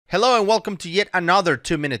Hello and welcome to yet another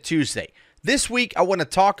 2-Minute Tuesday. This week I want to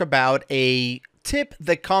talk about a tip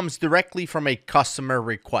that comes directly from a customer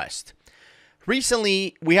request.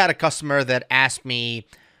 Recently we had a customer that asked me,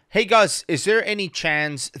 hey Gus, is there any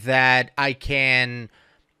chance that I can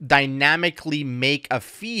dynamically make a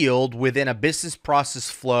field within a business process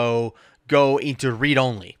flow go into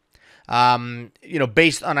read-only,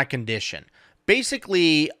 based on a condition?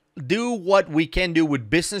 Basically, do what we can do with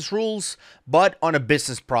business rules, but on a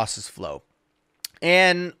business process flow.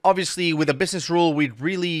 And obviously, with a business rule, we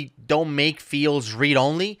really don't make fields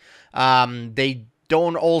read-only. They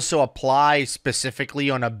don't also apply specifically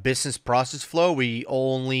on a business process flow. We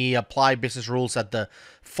only apply business rules at the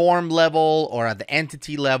form level or at the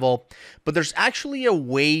entity level. But there's actually a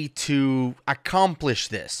way to accomplish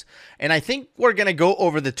this. And I think we're going to go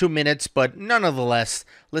over the 2 minutes, but nonetheless,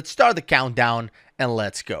 let's start the countdown and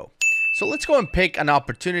let's go. So let's go and pick an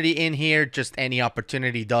opportunity in here. Just any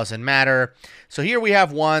opportunity, doesn't matter. So here we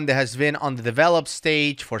have one that has been on the develop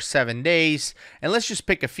stage for 7 days. And let's just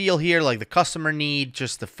pick a field here like the customer need,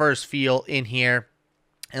 just the first field in here.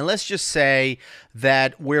 And let's just say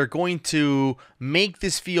that we're going to make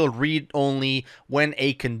this field read only when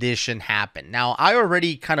a condition happens. Now, I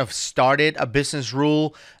already kind of started a business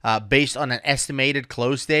rule based on an estimated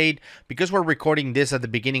close date. Because we're recording this at the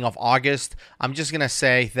beginning of August, I'm just going to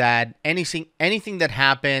say that anything that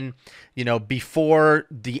happened, before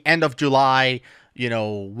the end of July,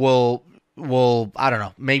 will I don't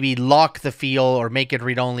know, maybe lock the field or make it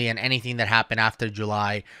read only, and anything that happened after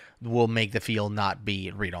July will make the field not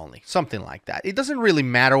be read-only, something like that. It doesn't really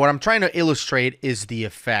matter. What I'm trying to illustrate is the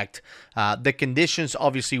effect. The conditions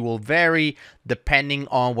obviously will vary depending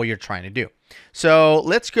on what you're trying to do. So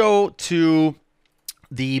let's go to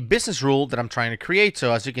the business rule that I'm trying to create.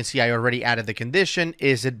 So as you can see, I already added the condition.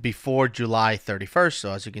 Is it before July 31st?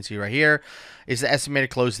 So as you can see right here, is the estimated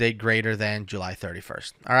close date greater than July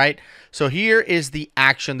 31st? All right. So here is the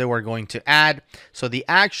action that we're going to add. So the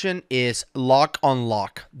action is lock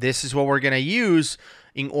unlock. This is what we're going to use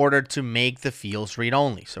in order to make the fields read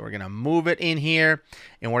only. So we're going to move it in here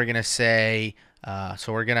and we're going to say,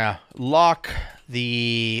 so we're going to lock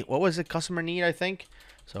the, what was it? Customer need, I think.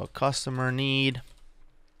 So customer need.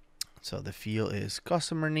 So the field is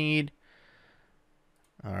customer need.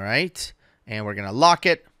 All right. And we're going to lock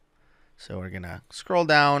it. So we're going to scroll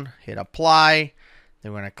down, hit apply.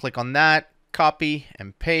 Then we're going to click on that, copy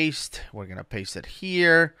and paste. We're going to paste it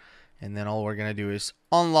here. And then all we're going to do is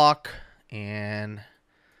unlock and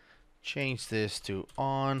change this to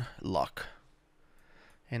unlock.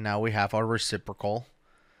 And now we have our reciprocal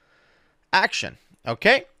action.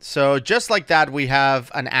 Okay, so just like that, we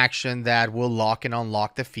have an action that will lock and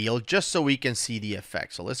unlock the field just so we can see the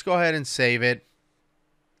effect. So let's go ahead and save it.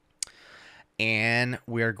 And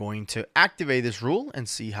we are going to activate this rule and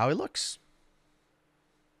see how it looks.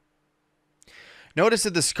 Notice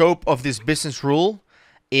that the scope of this business rule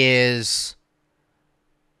is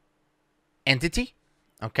entity.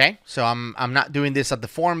 Okay, so I'm not doing this at the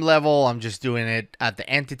form level. I'm just doing it at the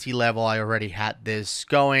entity level. I already had this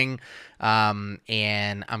going,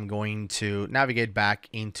 and I'm going to navigate back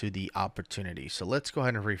into the opportunity. So let's go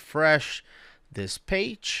ahead and refresh this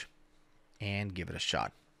page and give it a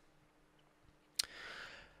shot.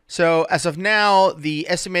 So as of now, the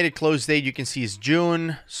estimated close date you can see is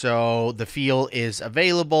June. So the field is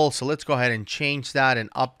available. So let's go ahead and change that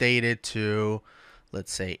and update it to,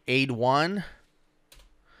 let's say 8/1.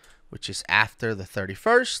 Which is after the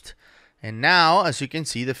 31st. And now, as you can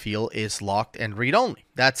see, the field is locked and read-only.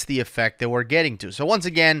 That's the effect that we're getting to. So once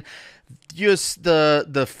again, use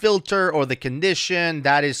the filter or the condition.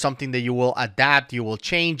 That is something that you will adapt. You will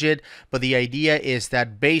change it. But the idea is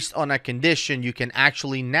that based on a condition, you can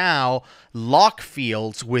actually now lock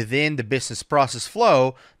fields within the business process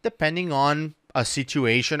flow depending on a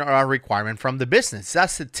situation or a requirement from the business.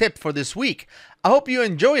 That's the tip for this week. I hope you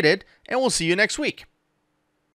enjoyed it, and we'll see you next week.